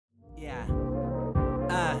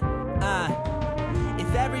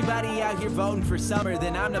everybody out here voting for Summer,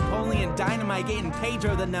 then I'm Napoleon Dynamite getting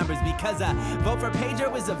Pedro the numbers. Because a vote for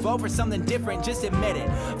Pedro is a vote for something different, just admit it.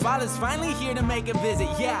 Father's finally here to make a visit,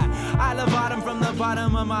 yeah. I love autumn from the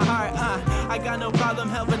bottom of my heart, I got no problem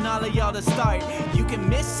helping all of y'all to start. You can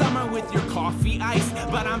miss summer with your coffee ice,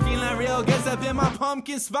 but I'm feeling real good up in my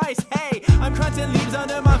pumpkin spice. Hey, I'm crunching leaves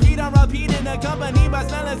under my feet, I'm repeating accompanied by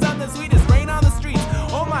smelling something sweet as rain on the streets.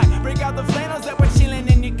 Oh my, break out the flannels that were chilling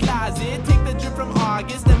in your closet. Take the drip from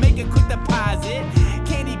August and make a quick deposit.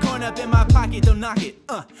 Candy corn up in my pocket, don't knock it.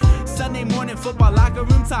 Sunday morning football locker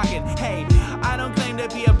room talking. Hey, I don't claim to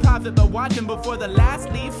be a prophet, but watching before the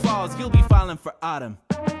last leaf falls, you'll be falling for autumn.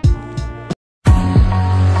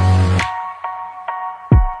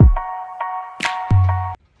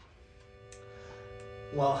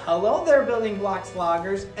 Well, hello there, Building Blocks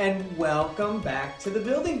vloggers, and welcome back to the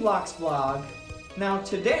Building Blocks vlog. Now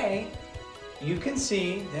today, you can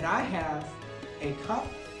see that I have a cup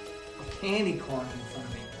of candy corn in front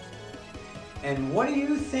of me. And what do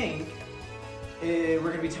you think we're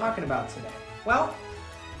going to be talking about today? Well,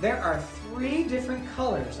 there are 3 different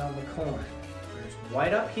colors on the corn. There's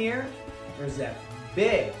white up here, there's that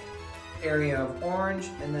big area of orange,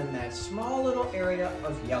 and then that small little area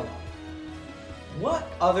of yellow.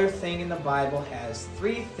 What other thing in the Bible has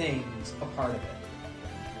 3 things a part of it?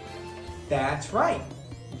 That's right,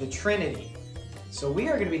 the Trinity. So we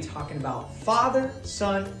are going to be talking about Father,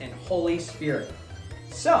 Son, and Holy Spirit.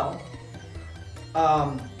 So,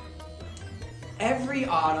 every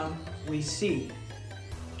autumn we see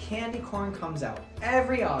candy corn comes out.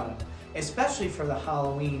 Every autumn, especially for the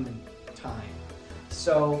Halloween time.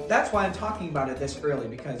 So that's why I'm talking about it this early,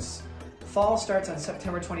 because fall starts on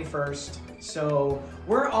September 21st. So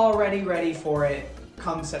we're already ready for it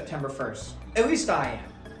come September 1st. At least I am.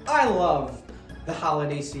 I love the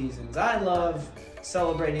holiday seasons. I love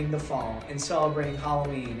celebrating the fall and celebrating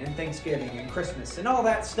Halloween and Thanksgiving and Christmas and all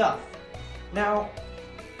that stuff. Now,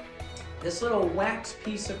 this little wax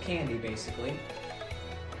piece of candy basically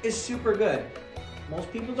is super good.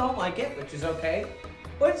 Most people don't like it, which is okay,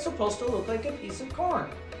 but it's supposed to look like a piece of corn.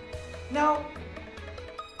 Now,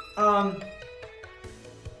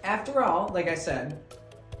 after all, like I said,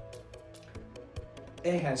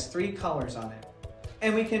 it has 3 colors on it.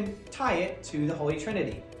 And we can tie it to the Holy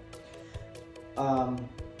Trinity.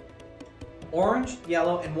 Orange,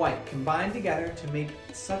 yellow, and white combine together to make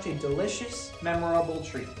such a delicious, memorable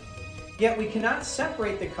treat. Yet we cannot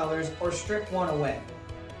separate the colors or strip one away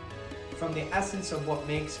from the essence of what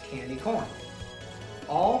makes candy corn.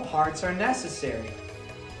 All parts are necessary.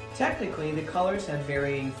 Technically, the colors have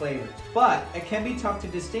varying flavors, but it can be tough to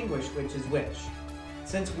distinguish which is which.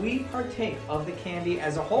 Since we partake of the candy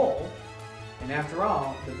as a whole, and after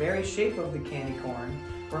all, the very shape of the candy corn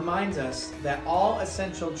reminds us that all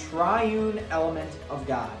essential triune element of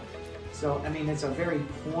God. So, I mean, it's a very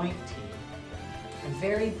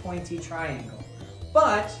pointy triangle.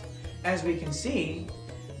 But, as we can see,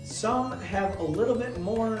 some have a little bit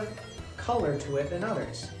more color to it than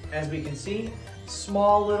others. As we can see,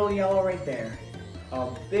 small little yellow right there,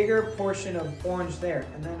 a bigger portion of orange there,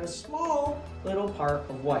 and then a small little part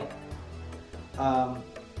of white.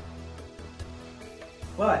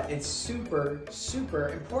 But it's super, super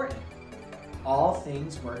important. All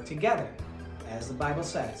things work together, as the Bible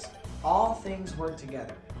says. All things work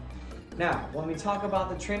together. Now, when we talk about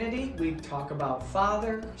the Trinity, we talk about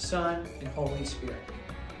Father, Son, and Holy Spirit.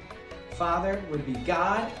 Father would be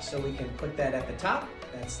God, so we can put that at the top.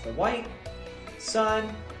 That's the white.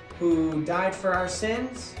 Son, who died for our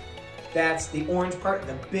sins. That's the orange part,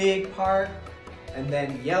 the big part. And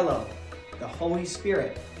then yellow, the Holy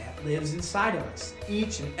Spirit that lives inside of us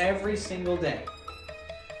each and every single day.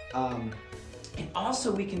 And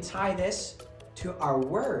also we can tie this to our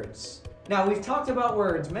words. Now, we've talked about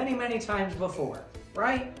words many, many times before,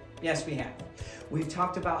 right? Yes, we have. We've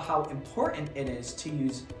talked about how important it is to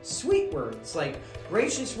use sweet words, like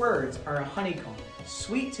gracious words are a honeycomb,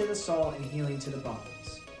 sweet to the soul and healing to the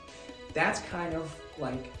bones. That's kind of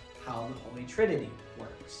like how the Holy Trinity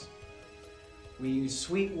works. We use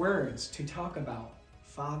sweet words to talk about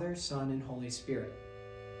Father, Son, and Holy Spirit.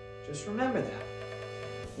 Just remember that.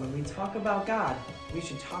 When we talk about God, we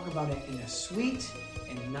should talk about it in a sweet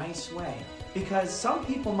and nice way. Because some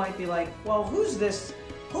people might be like, well, who's this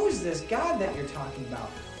God that you're talking about?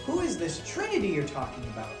 Who is this Trinity you're talking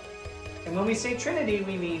about? And when we say Trinity,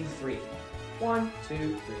 we mean 3. 1, 2, 3.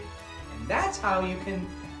 And that's how you can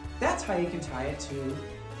tie it to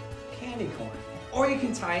candy corn. Or you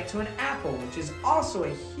can tie it to an apple, which is also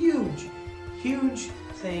a huge, huge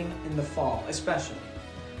thing in the fall, especially.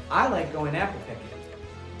 I like going apple picking.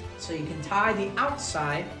 So you can tie the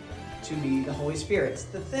outside to be the Holy Spirit. It's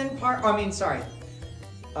the thin part,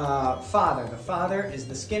 Father. The Father is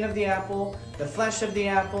the skin of the apple. The flesh of the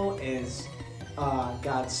apple is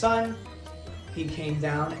God's Son. He came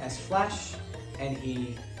down as flesh, and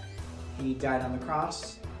he died on the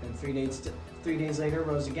cross, and 3 days later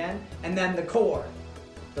rose again. And then the core,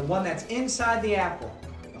 the one that's inside the apple,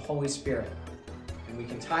 the Holy Spirit. And we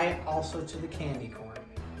can tie it also to the candy corn,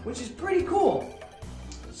 which is pretty cool.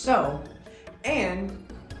 So, and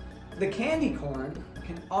the candy corn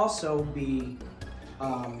can also be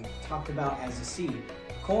talked about as a seed.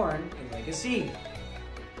 Corn is like a seed.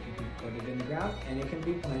 You can put it in the ground and it can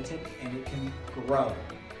be planted and it can grow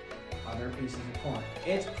other pieces of corn.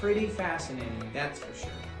 It's pretty fascinating, that's for sure.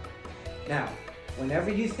 Now, whenever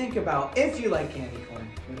you think about, if you like candy corn,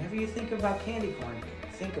 whenever you think about candy corn,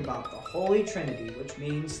 think about the Holy Trinity, which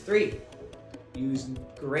means three. Use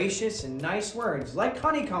gracious and nice words like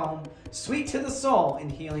honeycomb, sweet to the soul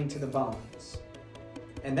and healing to the bones.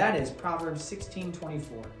 And that is Proverbs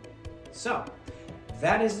 16:24. So,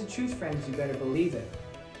 that is the truth, friends. You better believe it.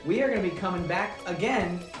 We are going to be coming back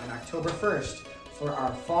again on October 1st for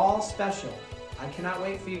our fall special. I cannot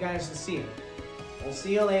wait for you guys to see it. We'll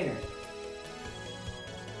see you later.